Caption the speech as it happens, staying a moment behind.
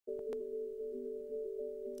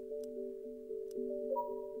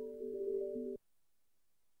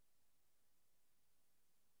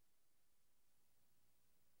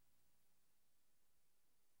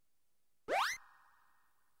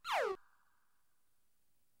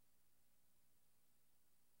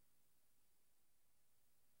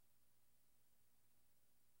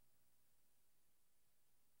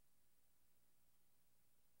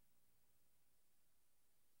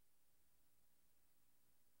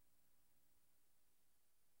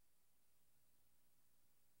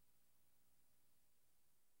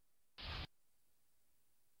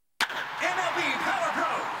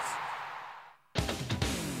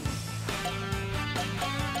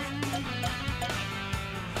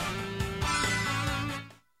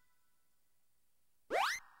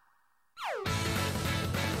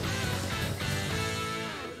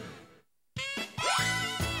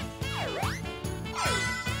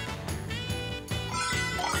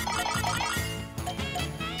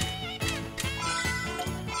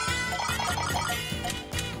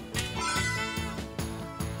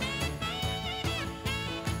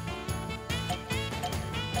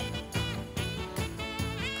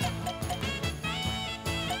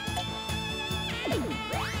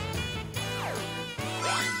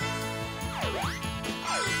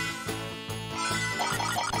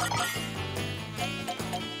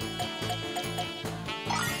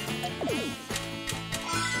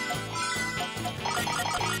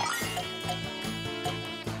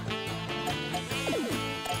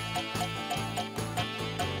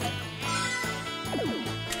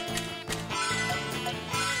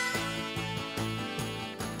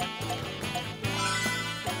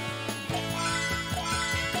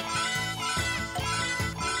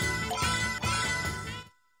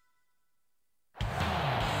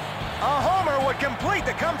complete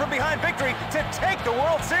the come-from-behind victory to take the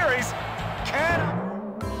World Series. Can...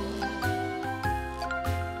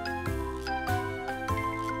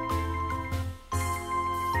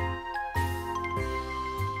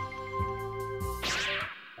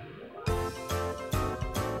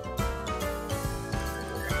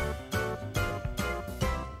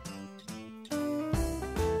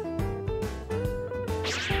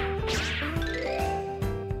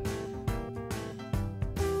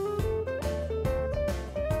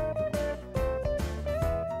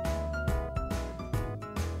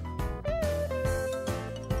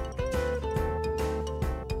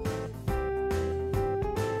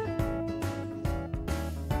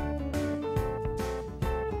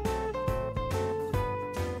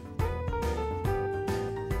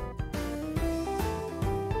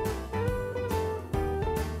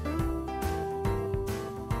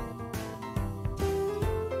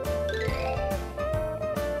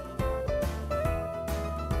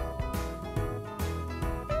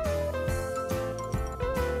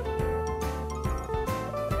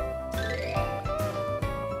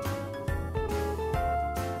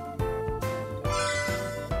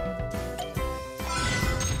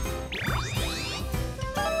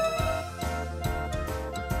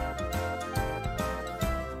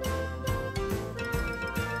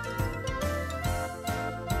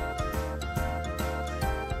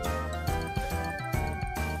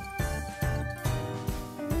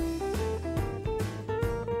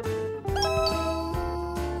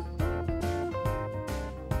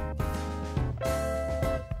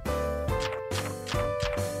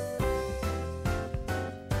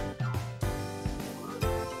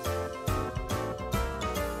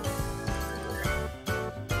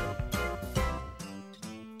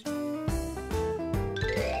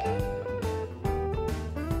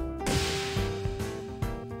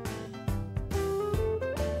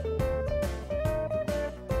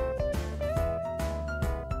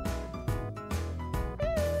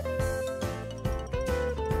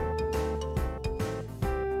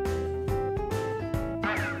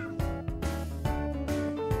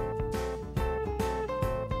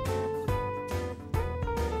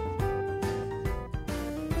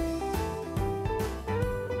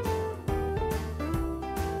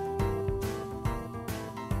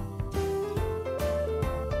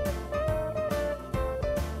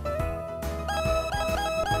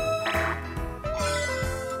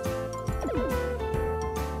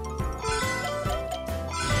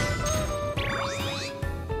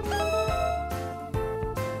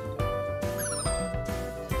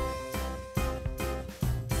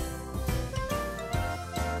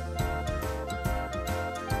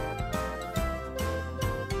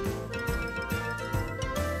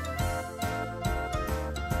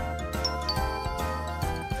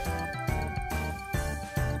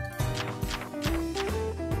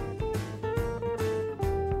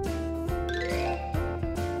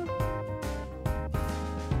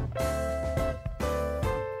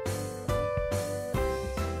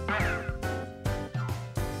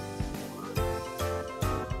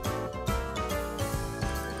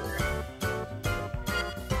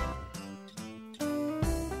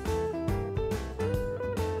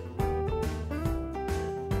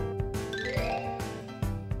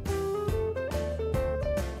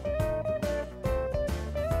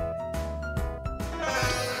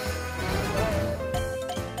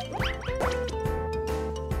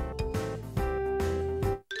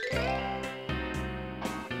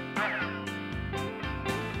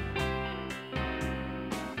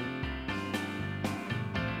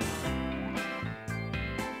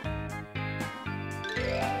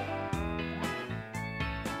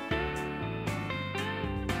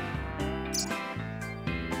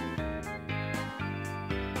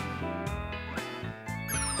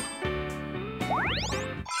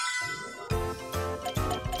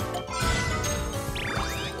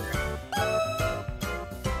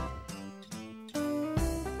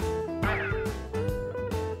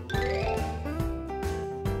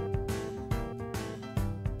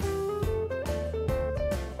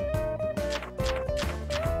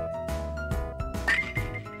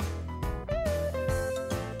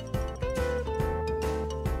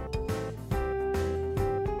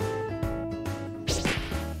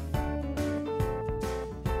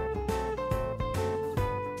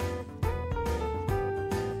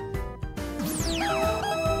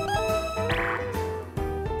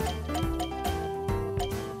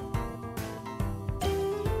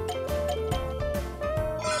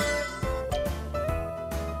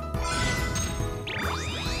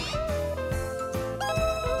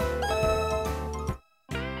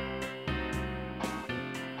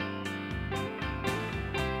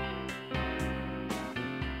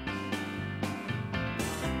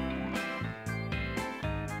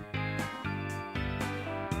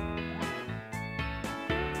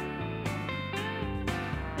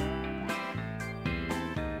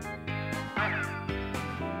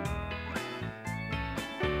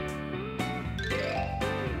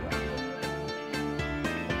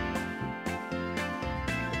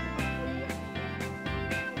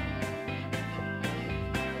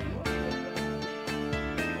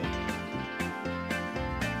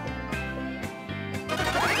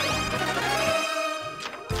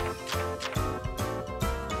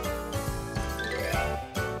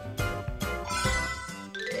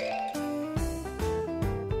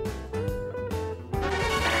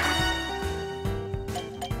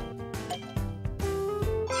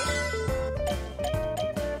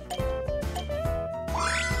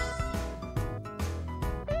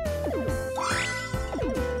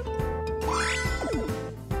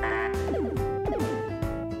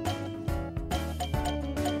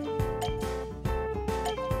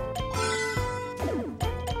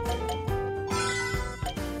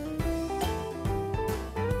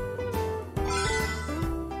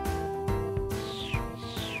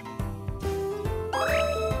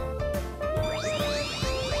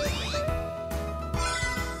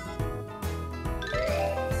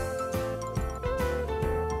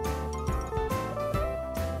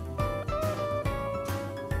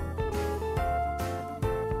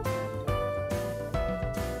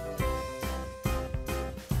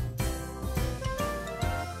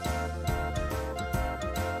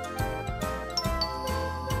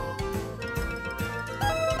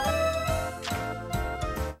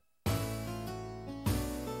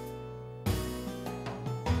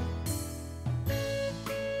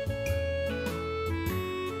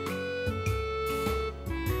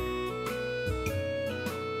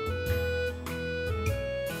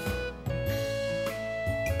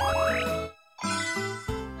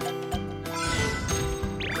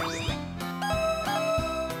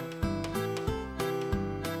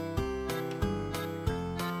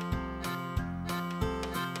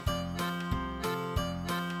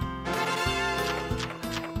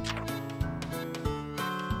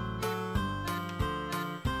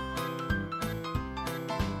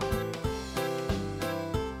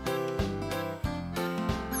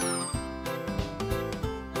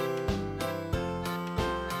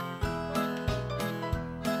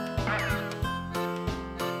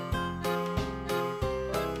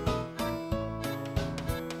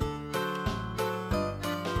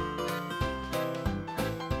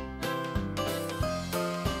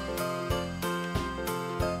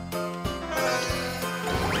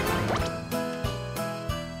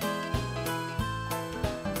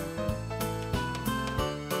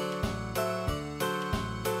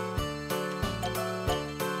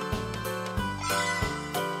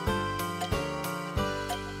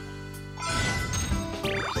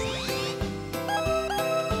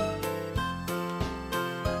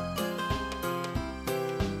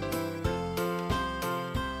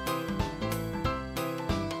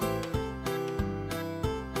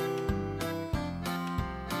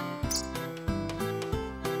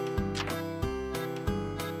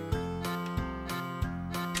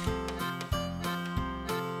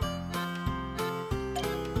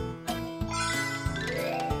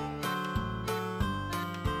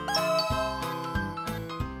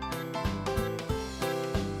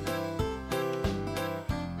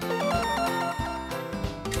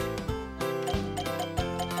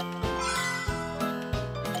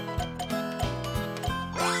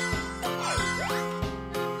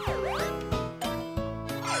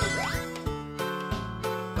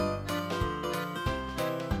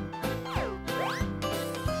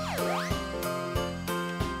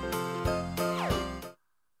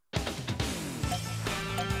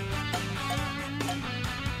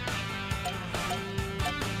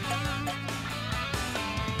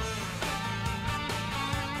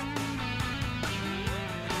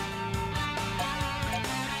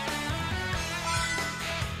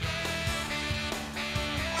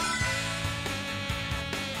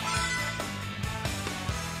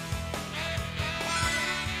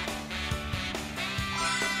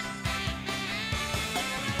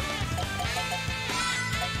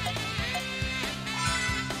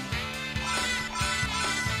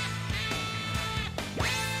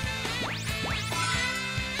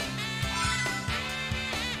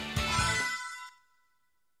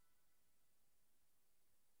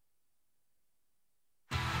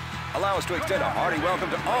 allow us to extend a hearty welcome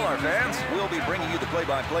to all our fans. We'll be bringing you the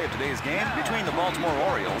play-by-play of today's game between the Baltimore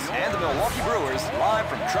Orioles and the Milwaukee Brewers, live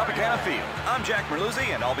from Tropicana Field. I'm Jack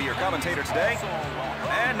Merluzzi, and I'll be your commentator today.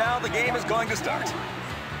 And now the game is going to start.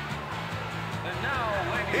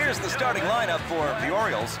 Here's the starting lineup for the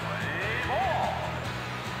Orioles.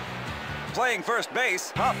 Playing first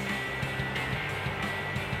base, Huff.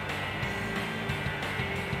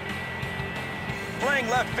 Playing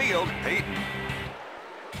left field, Peyton.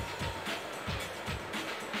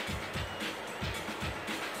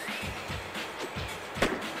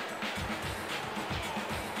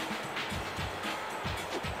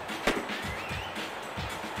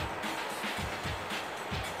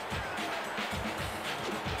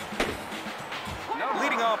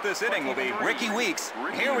 Leading off this inning will be Ricky Weeks.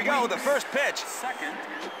 Here we go, the first pitch. Second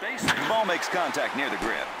base. Ball makes contact near the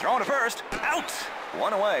grip. Throwing to first, out.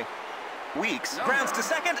 One away. Weeks grounds to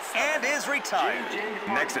second and is retired.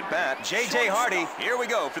 Next at bat, J.J. Hardy. Here we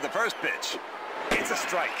go for the first pitch. It's a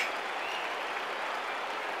strike.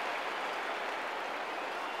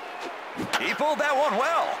 He pulled that one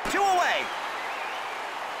well. 2 away.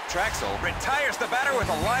 Traxel retires the batter with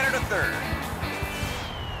a liner to third.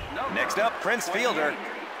 Next up, Prince Fielder.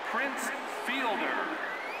 Prince Fielder,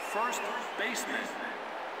 first baseman.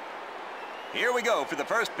 Here we go for the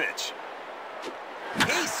first pitch.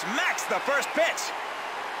 He smacks the first pitch.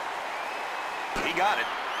 He got it.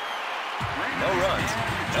 No runs,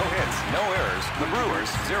 no hits, no errors. The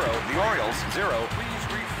Brewers, 0. The Orioles, 0. Please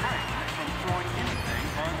refrain from throwing anything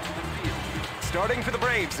onto the field. Starting for the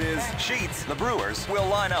Braves is Sheets. The Brewers will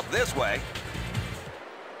line up this way.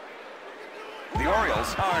 The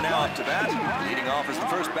Orioles are now up to bat. Leading off as the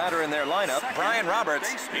first batter in their lineup, Brian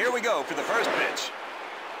Roberts. Here we go for the first pitch.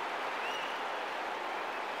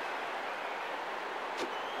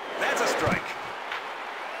 That's a strike.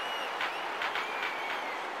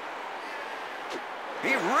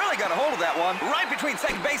 He really got a hold of that one. Right between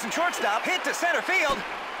second base and shortstop. Hit to center field.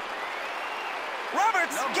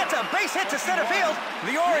 Roberts gets a base hit to center field.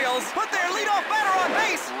 The Orioles put their leadoff batter on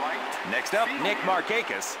base. Next up, Nick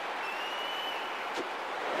Markakis.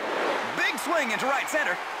 Big swing into right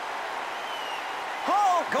center.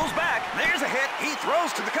 Hall goes back. There's a hit. He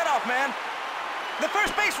throws to the cutoff man. The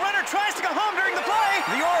first base runner tries to go home during the play.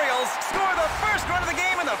 The Orioles score the first run of the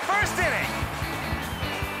game in the first inning.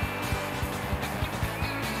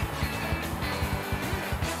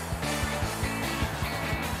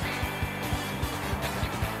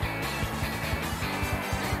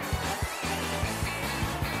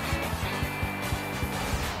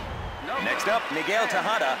 Next up, Miguel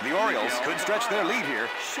Tejada. The Orioles could stretch their lead here.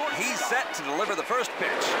 He's set to deliver the first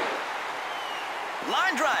pitch.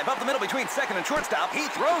 Line drive up the middle between second and shortstop. He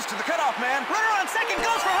throws to the cutoff man. Runner on second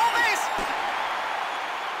goes for home base.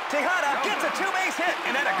 Tejada gets a 2-base hit,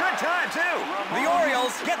 and at a good time, too. The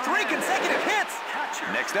Orioles get 3 consecutive hits.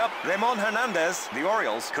 Next up, Ramon Hernandez. The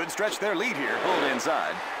Orioles could stretch their lead here. Pulled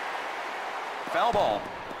inside. Foul ball.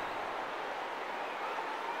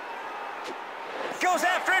 Goes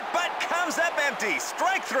after it, but comes up empty.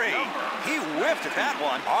 Strike 3. He whiffed at that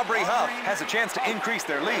one. Aubrey Huff has a chance to increase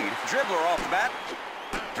their lead. Dribbler off the bat.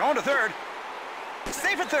 Thrown to third.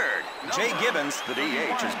 Safe at third. Jay Gibbons, the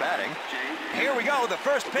DH, is batting. Here we go, the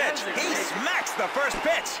first pitch. He smacks the first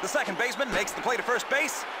pitch. The second baseman makes the play to first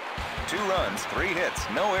base. 2 runs, 3 hits,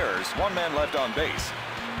 no errors, 1 man left on base.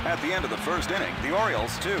 At the end of the first inning, the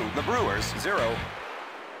Orioles 2, the Brewers 0.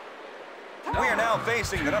 We are now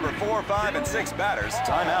facing the number 4, 5, and 6 batters.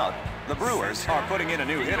 Timeout. The Brewers are putting in a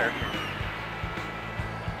new hitter.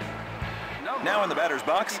 Now in the batter's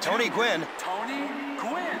box, Tony Gwynn.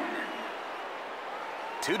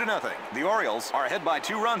 2-0. The Orioles are ahead by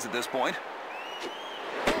 2 runs at this point.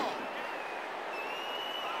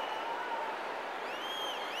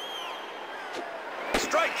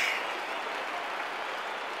 Strike.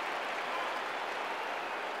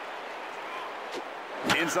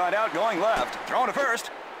 Inside out, going left. Thrown to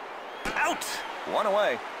first. Out. 1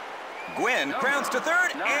 away. Gwynn grounds to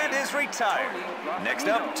third and is retired. Next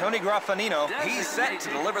up, Tony Graffanino. He's set to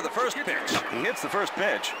deliver the first pitch. He hits the first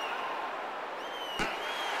pitch.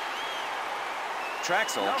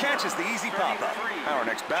 Traxel catches the easy pop-up. Our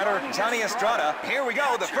next batter, Tony Estrada. Here we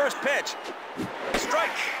go, the first pitch. Strike.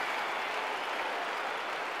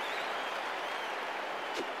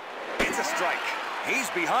 It's a strike. He's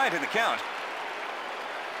behind in the count.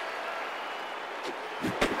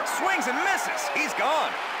 Swings and misses. He's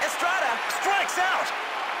gone. Estrada strikes out.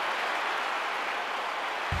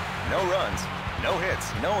 No runs, no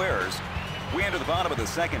hits, no errors. We enter the bottom of the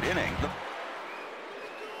second inning.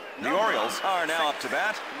 The Orioles are now up to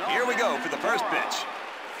bat. Here we go for the first pitch.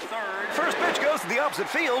 First pitch goes to the opposite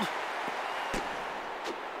field.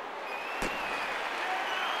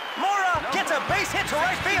 It's a base hit to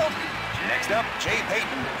right field. Next up, Jay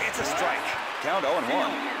Payton. It's a strike. Count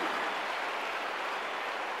 0-1.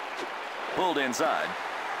 Pulled inside.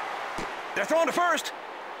 They're thrown to first.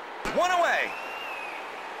 One away.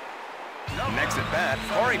 Next at bat,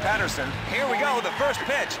 Corey Patterson. Here we go, the first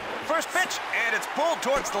pitch. First pitch, and it's pulled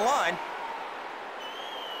towards the line.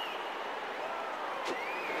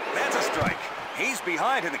 That's a strike. He's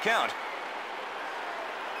behind in the count.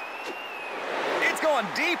 It's going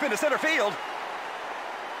deep into center field.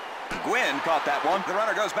 Gwynn caught that one. The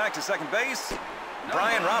runner goes back to second base.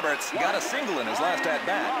 Brian Roberts got a single in his last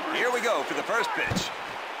at-bat. Here we go for the first pitch.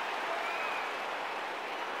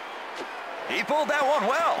 He pulled that one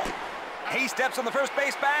well. He steps on the first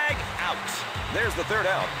base bag. Out. There's the third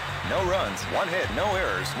out. No runs, one hit, no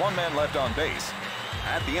errors, one man left on base.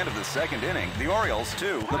 At the end of the second inning, the Orioles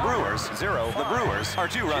 2, the Brewers 0. The Brewers are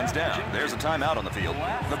 2 runs down. There's a timeout on the field.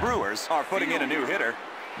 The Brewers are putting in a new hitter.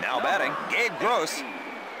 Now batting, Gabe Gross.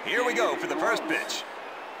 Here we go for the first pitch.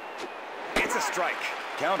 It's a strike.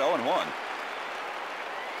 Count 0-1.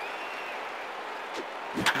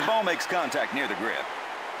 The ball makes contact near the grip.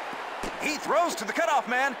 He throws to the cutoff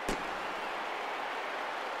man.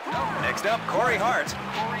 Next up, Corey Hart.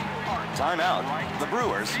 Timeout. The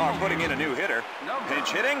Brewers are putting in a new hitter.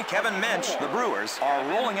 Pinch hitting, Kevin Mensch. The Brewers are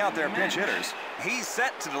rolling out their pinch hitters. He's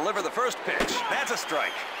set to deliver the first pitch. That's a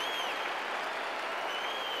strike.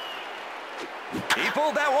 He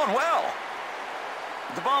pulled that one well.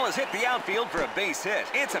 The ball has hit the outfield for a base hit.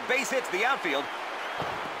 It's a base hit to the outfield.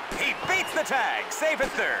 He beats the tag. Safe at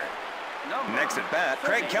third. Next at bat,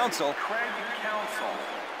 Craig Counsell.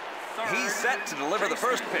 He's set to deliver the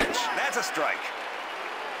first pitch. That's a strike.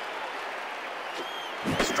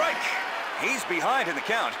 Strike. He's behind in the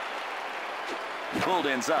count. Pulled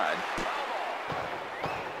inside.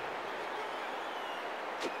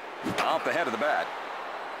 Off the head of the bat.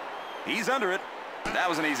 He's under it. That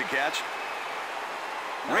was an easy catch.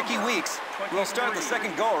 Ricky Weeks will start the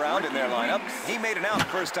second go-around in their lineup. He made an out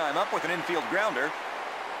first time up with an infield grounder.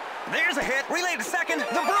 There's a hit. Relayed to second.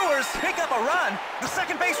 The Brewers pick up a run. The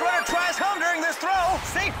second base runner tries home during this throw.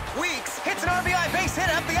 Safe. Weeks hits an RBI base hit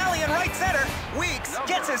up the alley in right center. Weeks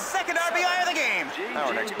gets his second RBI of the game.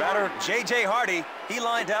 Our next batter, J.J. Hardy. He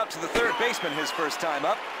lined out to the third baseman his first time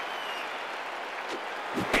up.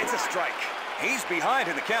 It's a strike. He's behind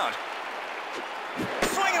in the count.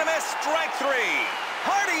 Swing and a miss. Strike 3.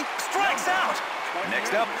 Hardy strikes out.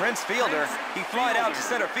 Next up, Prince Fielder. He flied out to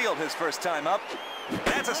center field his first time up.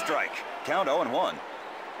 That's a strike. Count 0-1.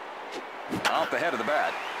 Off the head of the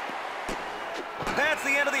bat. That's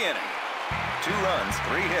the end of the inning. 2 runs,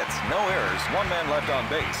 3 hits, no errors, 1 man left on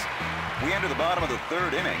base. We enter the bottom of the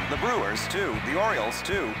third inning. The Brewers 2, the Orioles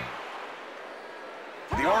 2.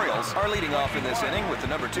 The Orioles are leading off in this inning with the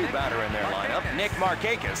number 2 batter in their lineup. Nick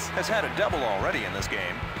Markakis has had a double already in this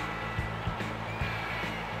game.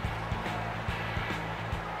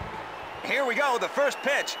 Here we go, the first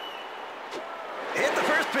pitch. Hit the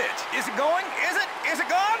first pitch. Is it going? Is it? Is it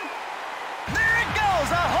gone? There it goes,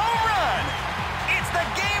 a home run! It's the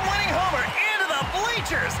game-winning homer into the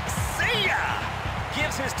bleachers. See ya!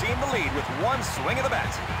 Gives his team the lead with 1 swing of the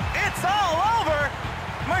bat. It's all over!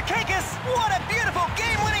 Markakis, what a beautiful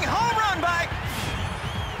game-winning home run by...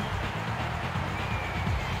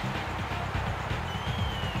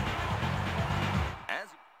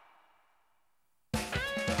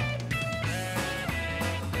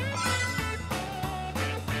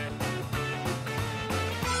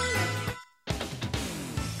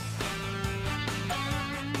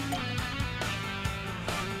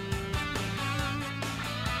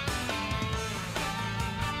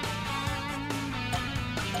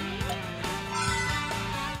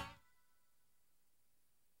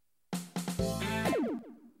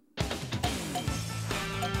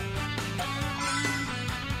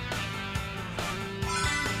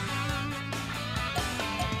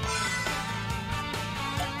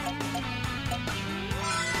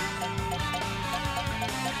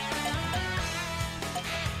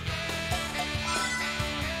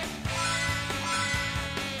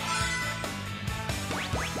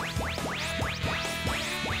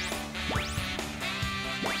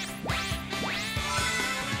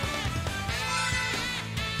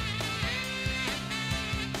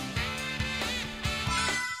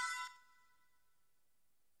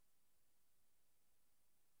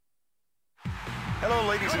 Hello,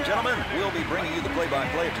 ladies and gentlemen. We'll be bringing you the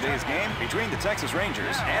play-by-play of today's game between the Texas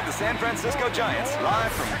Rangers and the San Francisco Giants,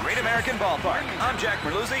 live from Great American Ballpark. I'm Jack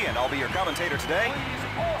Merluzzi, and I'll be your commentator today.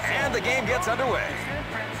 And the game gets underway.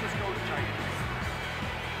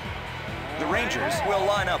 The Rangers will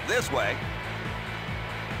line up this way.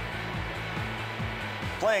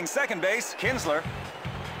 Playing second base, Kinsler.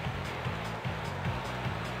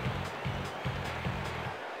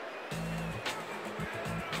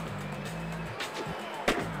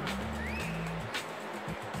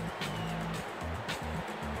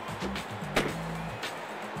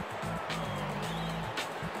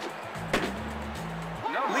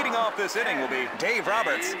 Leading off this inning will be Dave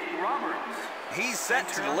Roberts. He's set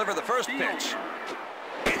to deliver the first pitch.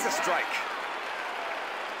 It's a strike.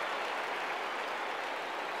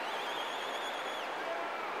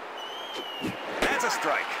 That's a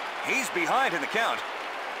strike. He's behind in the count.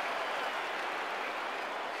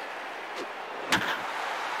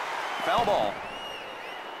 Foul ball.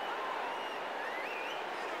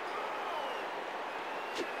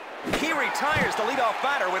 He retires the leadoff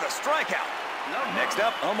batter with a strikeout. Next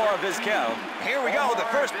up, Omar Vizquel. Here we go, the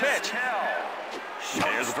first pitch.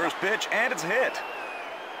 Here's the first pitch, and it's a hit.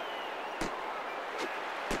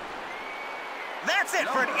 That's it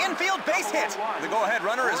for an infield base hit. The go-ahead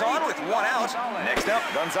runner is on with one out. Next up,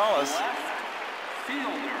 Gonzalez.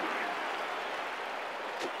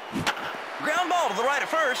 Ground ball to the right at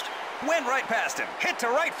first. Went right past him. Hit to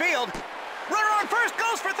right field. Runner on first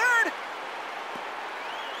goes for third.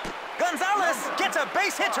 Gonzalez gets a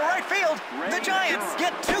base hit to right field. The Giants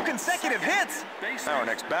get 2 consecutive hits. Our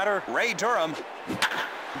next batter, Ray Durham,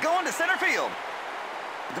 going to center field.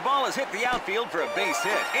 The ball has hit the outfield for a base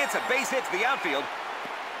hit. It's a base hit to the outfield.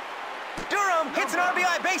 Durham hits an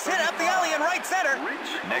RBI base hit up the alley in right center.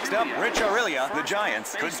 Next up, Rich Aurelia. The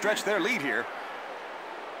Giants could stretch their lead here.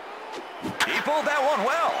 He pulled that one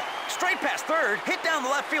well. Straight past third, hit down the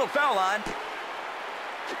left field foul line.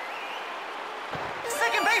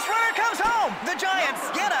 Second base runner comes home. The Giants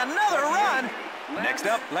get another run. Next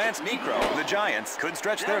up, Lance Niekro. The Giants could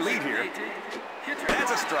stretch their lead here.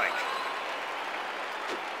 That's a strike.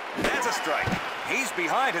 That's a strike. He's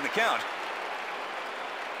behind in the count.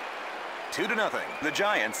 2-0. The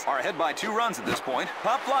Giants are ahead by 2 runs at this point.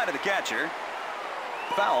 Pop fly to the catcher.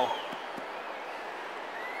 Foul.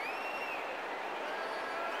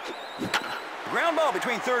 Ground ball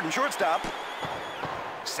between third and shortstop.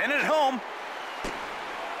 Send it home.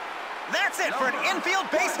 That's it for an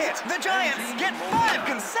infield base hit. The Giants get 5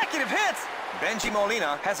 consecutive hits. Benji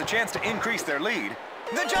Molina has a chance to increase their lead.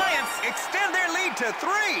 The Giants extend their lead to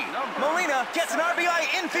 3. Molina gets an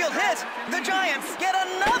RBI infield hit. The Giants get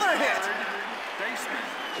another hit.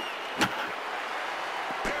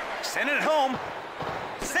 Send it home.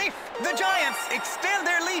 Safe. The Giants extend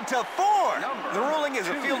their lead to 4. The ruling is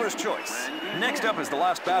a fielder's choice. Next up is the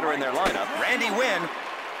last batter in their lineup, Randy Wynn.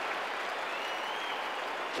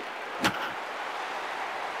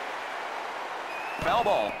 Foul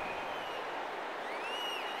ball.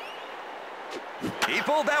 He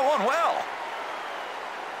pulled that one well.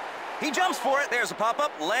 He jumps for it. There's a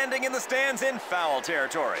pop-up, landing in the stands in foul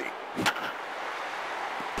territory.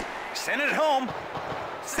 Send it home.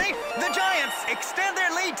 Safe. The Giants extend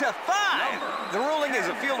their lead to 5. The ruling is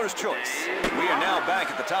a fielder's choice. We are now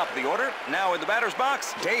back at the top of the order. Now in the batter's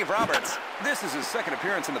box, Dave Roberts. This is his second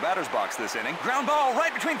appearance in the batter's box this inning. Ground ball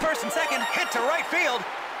right between first and second. Hit to right field.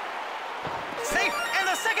 Safe, and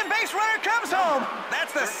the second base runner comes home.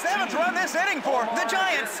 That's the 7th run this inning for the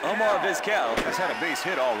Giants. Omar Vizquel has had a base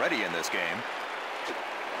hit already in this game.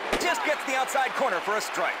 Just gets the outside corner for a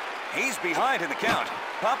strike. He's behind in the count.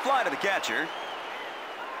 Pop fly to the catcher.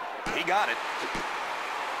 He got it.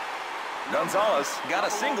 Gonzalez got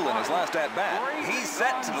a single in his last at-bat. He's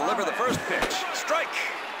set to deliver the first pitch. Strike.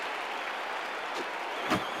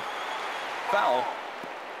 Foul.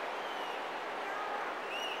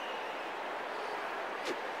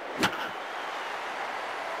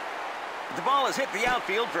 The ball has hit the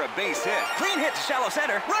outfield for a base hit. Clean hit to shallow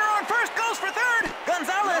center. Runner on first goes for third.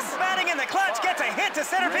 Gonzalez batting in the clutch gets a hit to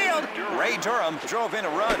center field. Ray Durham drove in a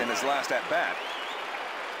run in his last at-bat.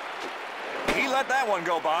 He let that one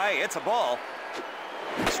go by. It's a ball.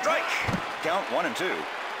 Strike. Count 1 and 2.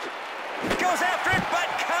 Goes after it, but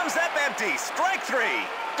comes up empty. Strike 3.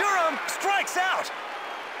 Durham strikes out.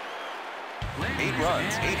 8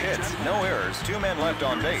 runs, 8 hits, no errors, 2 men left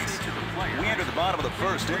on base. We enter the bottom of the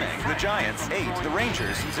first inning. The Giants 8, the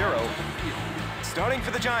Rangers 0. Starting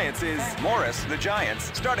for the Giants is Morris. The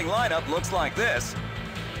Giants starting lineup looks like this.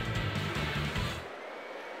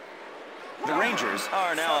 The Rangers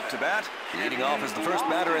are now up to bat. Leading off as the first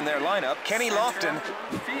batter in their lineup, Kenny Lofton.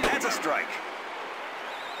 That's a strike.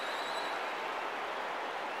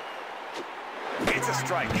 It's a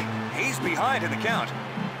strike. He's behind in the count.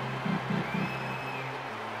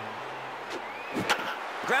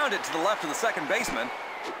 Grounded to the left of the second baseman.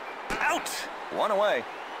 Out. 1 away.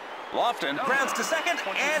 Lofton grounds to second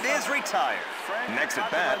and is retired. Next at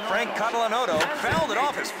bat, Frank Catalanoto fouled it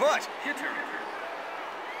off his foot.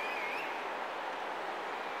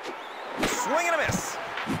 Swing and a miss.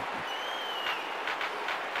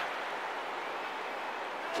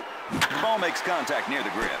 The ball makes contact near the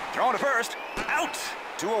grid. Thrown to first. Out.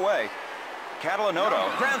 2 away.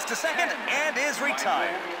 Catalanoto grounds to second and is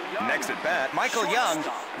retired. Next at bat, Michael Young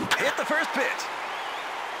hit the first pitch.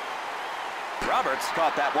 Roberts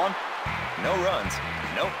caught that one. No runs.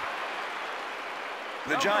 Nope.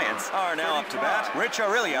 The Giants are now up to bat. Rich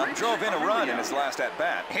Aurelia drove in a run in his last at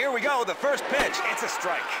bat. Here we go, the first pitch. It's a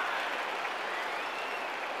strike.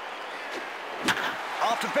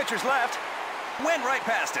 Off to the pitcher's left. Went right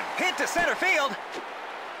past him. Hit to center field.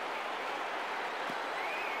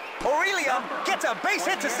 Aurelia gets a base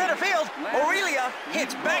hit to center field. Aurelia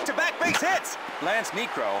hits back-to-back base hits. Lance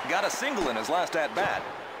Necro got a single in his last at-bat.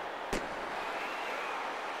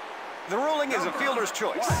 The ruling is a fielder's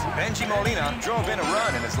choice. Benji Molina drove in a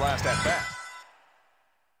run in his last at-bat.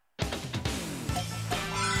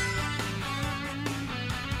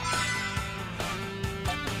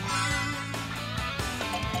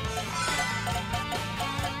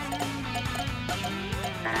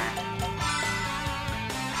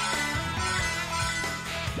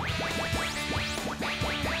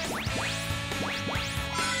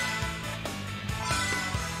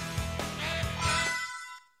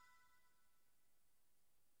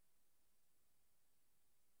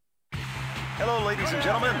 Hello, ladies and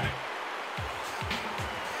gentlemen.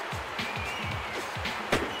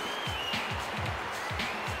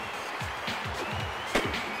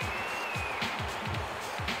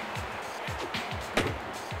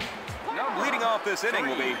 Leading off this inning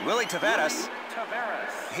will be Willie Taveras.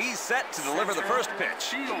 He's set to deliver the first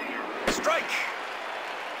pitch. Strike.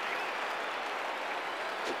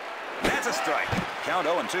 That's a strike. Count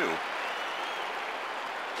 0-2.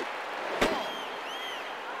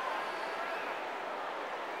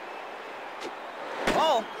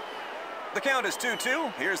 Ball. The count is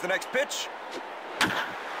 2-2. Here's the next pitch.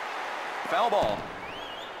 Foul ball.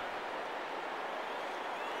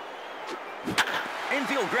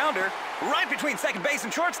 Infield grounder, right between second base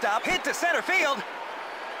and shortstop. Hit to center field.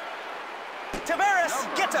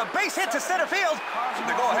 Taveras gets a base hit to center field.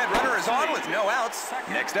 The go-ahead runner is on with no outs.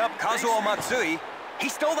 Next up, Kazuo Matsui. He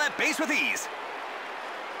stole that base with ease.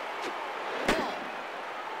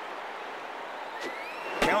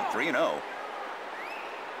 Count 3-0.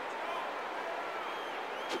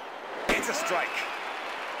 It's a strike.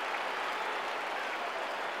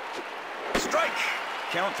 Strike.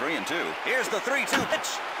 Count 3-2. Here's the 3-2 pitch.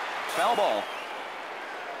 Foul ball.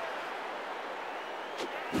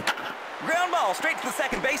 Ground ball straight to the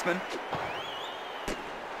second baseman.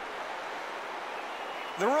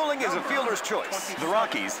 The ruling is a fielder's choice. The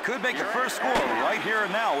Rockies could make the first score right here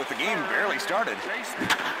and now with the game barely started.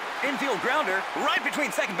 Infield grounder, right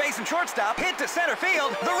between second base and shortstop. Hit to center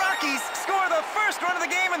field. The Rockies score the first run of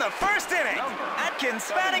the game in the first inning.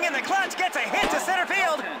 Atkins batting in the clutch gets a hit to center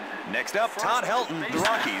field. Next up, Todd Helton. The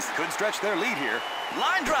Rockies could stretch their lead here.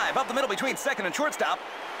 Line drive up the middle between second and shortstop.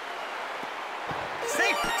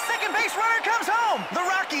 Safe. Second base runner comes home. The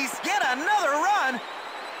Rockies get another run.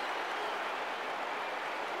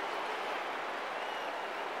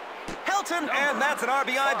 Helton, and that's an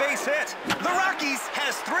RBI base hit. The Rockies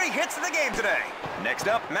has 3 hits in the game today. Next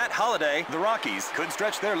up, Matt Holliday. The Rockies could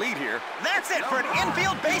stretch their lead here. That's it for an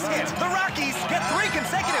infield base hit. The Rockies